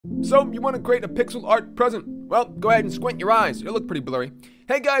So, you want to create a pixel art present? Well, go ahead and squint your eyes. It'll look pretty blurry.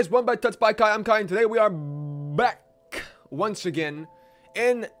 Hey guys, one by TutsByKai, I'm Kai, and today we are back once again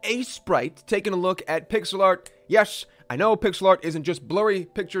in Aseprite, taking a look at pixel art. Yes, I know pixel art isn't just blurry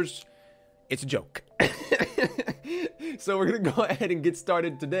pictures. It's a joke. So we're going to go ahead and get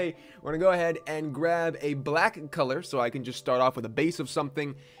started today. We're going to go ahead and grab a black color so I can just start off with a base of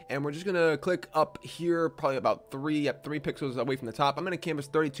something. And we're just going to click up here, probably about three pixels away from the top. I'm going to canvas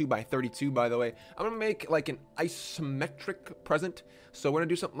 32 by 32, by the way. I'm going to make like an isometric present. So we're going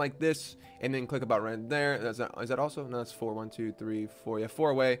to do something like this and then click about right there. Is that also? No, that's 4. 1, 2, 3, 4. Yeah, 4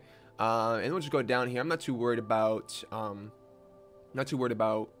 away. And we'll just go down here. I'm not too worried about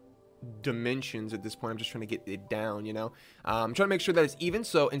dimensions at this point. I'm just trying to get it down, you know. I'm trying to make sure that it's even.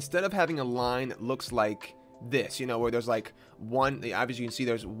 So instead of having a line that looks like this, you know, where there's like one, obviously you can see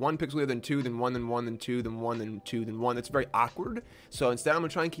there's one pixel here, then two, then one, then one, then two, then one, then two, then one. That's very awkward. So instead I'm gonna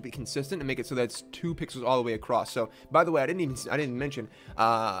try and keep it consistent and make it so that it's 2 pixels all the way across. So by the way, I didn't mention,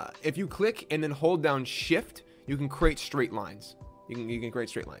 if you click and then hold down shift, you can create straight lines. You can create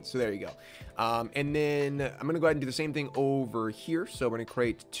straight lines. So there you go. And then I'm going to go ahead and do the same thing over here. So we're going to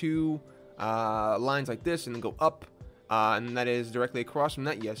create 2 lines like this and then go up. And that is directly across from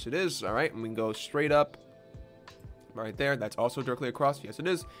that. Yes, it is. All right. And we can go straight up right there. That's also directly across. Yes, it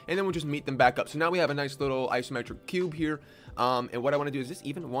is. And then we'll just meet them back up. So now we have a nice little isometric cube here. And what I want to do is this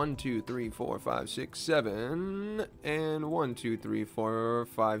even 1, 2, 3, 4, 5, 6, 7. And 1, 2, 3, 4,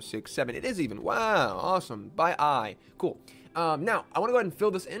 5, 6, 7. It is even. Wow. Awesome. By eye. Cool. Now, I want to go ahead and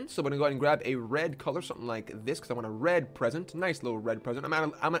fill this in, so I'm going to go ahead and grab a red color, something like this, because I want a red present, nice little red present. I'm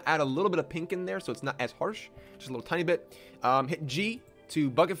going to add a little bit of pink in there, so it's not as harsh, just a little tiny bit. Hit G to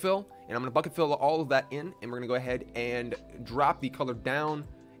bucket fill, and I'm going to bucket fill all of that in, and we're going to go ahead and drop the color down,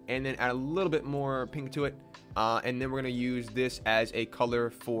 and then add a little bit more pink to it, and then we're going to use this as a color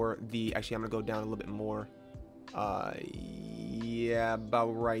for the, actually, I'm going to go down a little bit more. Yeah,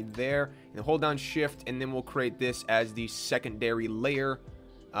 about right there, and hold down shift, and then we'll create this as the secondary layer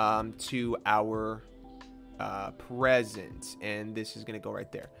to our present, and this is gonna go right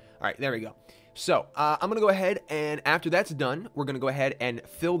there. All right, there we go. So I'm gonna go ahead, and after that's done, we're gonna go ahead and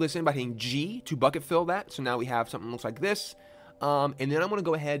fill this in by hitting G to bucket fill that. So now we have something that looks like this, and then I'm gonna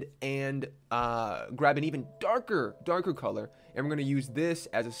go ahead and grab an even darker color, and we're gonna use this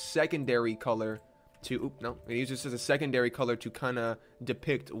as a secondary color to, I'm gonna use this as a secondary color to kind of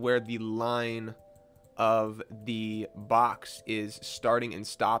depict where the line of the box is starting and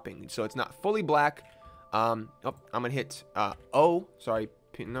stopping. So it's not fully black. I'm gonna hit O, sorry,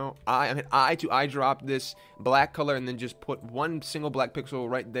 no, I'm hit I to eyedrop this black color, and then just put one single black pixel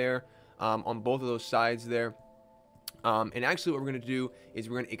right there on both of those sides there. And actually what we're gonna do is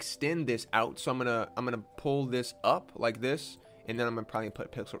we're gonna extend this out. So I'm gonna pull this up like this, and then I'm gonna probably put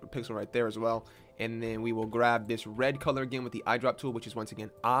a pixel right there as well. And then we will grab this red color again with the eyedrop tool, which is once again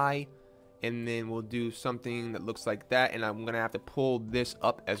I. And then we'll do something that looks like that. And I'm gonna have to pull this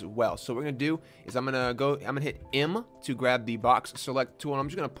up as well. So what we're gonna do is I'm gonna hit M to grab the box select tool. And I'm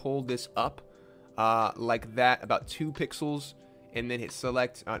just gonna pull this up like that, about 2 pixels. And then hit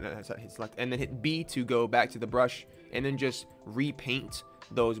select, hit select, and then hit B to go back to the brush. And then just repaint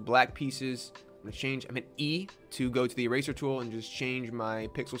those black pieces. I'm gonna hit E to go to the eraser tool and just change my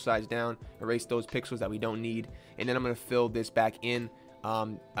pixel size down, erase those pixels that we don't need, and then I'm gonna fill this back in.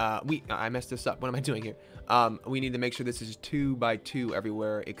 I messed this up. What am I doing here? We need to make sure this is 2 by 2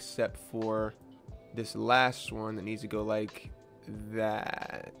 everywhere except for this last one that needs to go like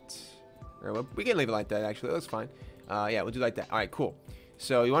that. Or, well, we can leave it like that actually. That's fine. Yeah, we'll do like that. All right, cool.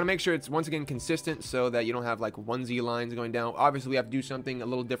 So you want to make sure it's once again consistent so that you don't have like onesie lines going down. Obviously we have to do something a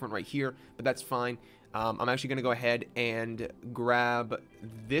little different right here, but that's fine. I'm actually going to go ahead and grab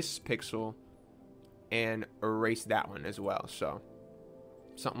this pixel and erase that one as well. So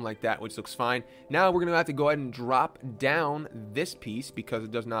something like that, which looks fine. Now we're going to have to go ahead and drop down this piece because it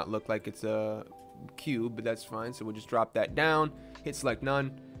does not look like it's a cube, but that's fine. So we'll just drop that down, hit select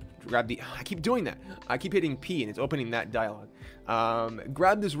none. Grab the, I keep doing that. I keep hitting P and it's opening that dialog.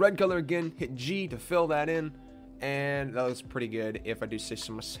 Grab this red color again, hit G to fill that in, and that looks pretty good if I do say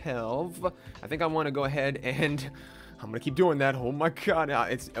so myself. I think I want to go ahead and I'm gonna keep doing that. Oh my god, I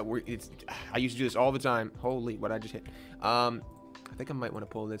used to do this all the time. Holy, what I just hit. I think I might want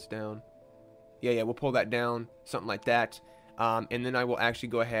to pull this down. Yeah, we'll pull that down, something like that. And then I will actually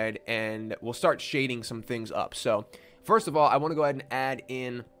go ahead and we'll start shading some things up. So first of all, I want to go ahead and add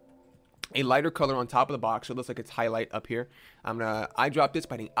in a lighter color on top of the box, so it looks like it's highlight up here. I'm gonna eyedrop this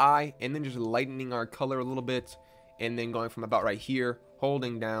by hitting I, and then just lightening our color a little bit, and then going from about right here,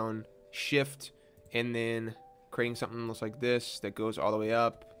 holding down shift, and then creating something that looks like this that goes all the way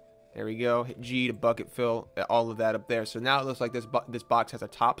up, There we go. Hit G to bucket fill all of that up there. So now it looks like this box has a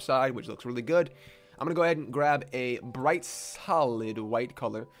top side, which looks really good. I'm going to go ahead and grab a bright solid white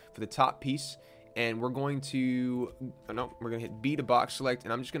color for the top piece. And we're going to, we're going to hit B to box select.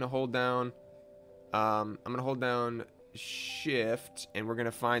 And I'm just going to hold down, I'm going to hold down Shift. And we're going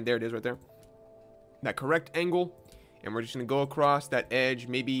to find, there it is right there, that correct angle. And we're just going to go across that edge,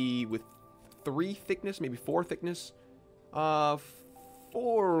 maybe with 3 thickness, maybe 4 thickness. 4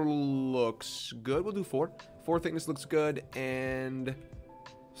 looks good. We'll do 4. 4 thickness looks good, and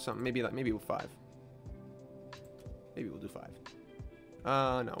something maybe with 5. Maybe we'll do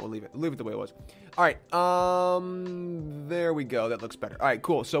 5. No, we'll leave it. Leave it the way it was. All right. There we go. That looks better. All right,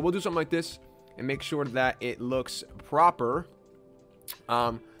 cool. So we'll do something like this and make sure that it looks proper.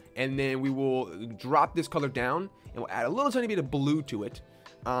 And then we will drop this color down, and we'll add a little tiny bit of blue to it.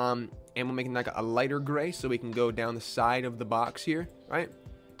 And we'll make it like a lighter gray so we can go down the side of the box here, right?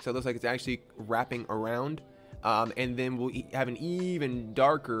 So it looks like it's actually wrapping around. And then we'll have an even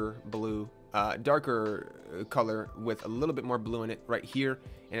darker blue, darker color with a little bit more blue in it right here.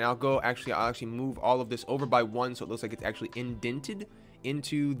 And I'll actually move all of this over by 1 so it looks like it's actually indented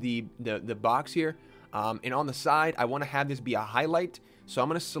into the box here. And on the side, I want to have this be a highlight. So I'm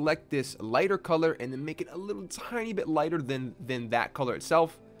going to select this lighter color and then make it a little tiny bit lighter than that color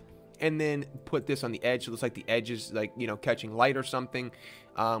itself. And then put this on the edge. So it looks like the edge is like, you know, catching light or something,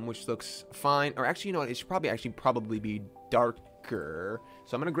 which looks fine. Or actually, you know, it should probably be darker.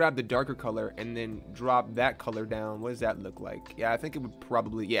 So I'm going to grab the darker color and then drop that color down. What does that look like? Yeah, I think it would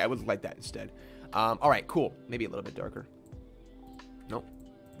probably, yeah, it would look like that instead. All right, cool. Maybe a little bit darker. Nope.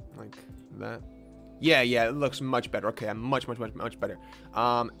 Like that. Yeah, it looks much better. Okay, I'm much better.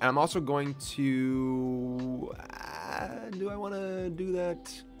 And I'm also going to, do I want to do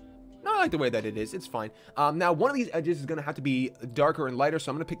that? No, I like the way that it is. It's fine. Now, one of these edges is going to have to be darker and lighter,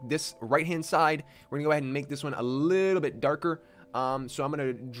 so I'm going to pick this right-hand side. We're going to go ahead and make this one a little bit darker. So I'm going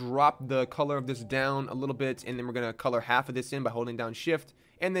to drop the color of this down a little bit, and then we're going to color half of this in by holding down Shift,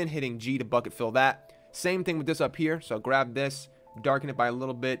 and then hitting G to bucket fill that. Same thing with this up here. So grab this, darken it by a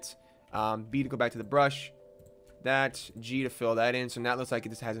little bit, B to go back to the brush. That, G to fill that in. So now it looks like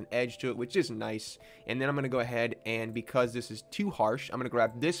this has an edge to it, which is nice. And then I'm going to go ahead and, because this is too harsh, I'm going to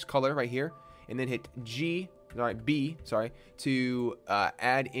grab this color right here and then hit B, to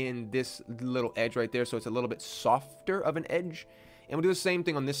add in this little edge right there so it's a little bit softer of an edge. And we'll do the same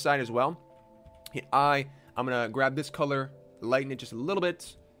thing on this side as well. Hit I. I'm going to grab this color, lighten it just a little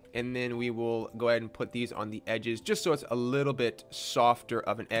bit, and then we will go ahead and put these on the edges just so it's a little bit softer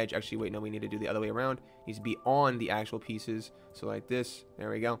of an edge. Actually, wait, no, we need to do the other way around. It needs to be on the actual pieces. So like this. There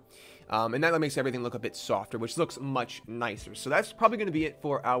we go. And that makes everything look a bit softer, which looks much nicer. So that's probably going to be it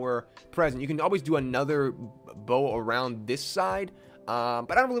for our present. You can always do another bow around this side,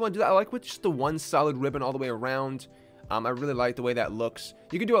 but I don't really want to do that. I like with just the one solid ribbon all the way around. I really like the way that looks.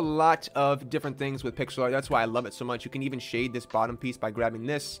 You can do a lot of different things with pixel art. That's why I love it so much. You can even shade this bottom piece by grabbing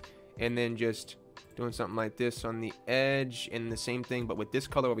this and then just doing something like this on the edge, and the same thing but with this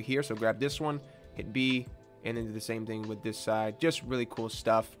color over here. So grab this one, hit B, and then do the same thing with this side. Just really cool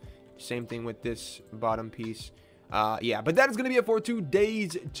stuff. Same thing with this bottom piece. Yeah, but that is going to be it for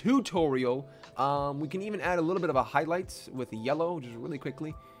today's tutorial. We can even add a little bit of a highlights with yellow just really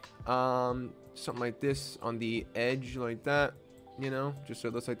quickly. Something like this on the edge like that, you know, just so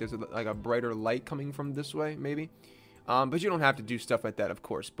it looks like there's like a brighter light coming from this way maybe. But you don't have to do stuff like that, of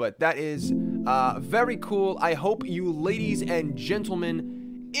course. But that is very cool. I hope you ladies and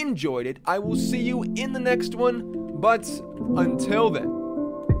gentlemen enjoyed it. I will see you in the next one, but until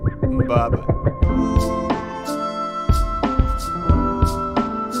then, bye bye.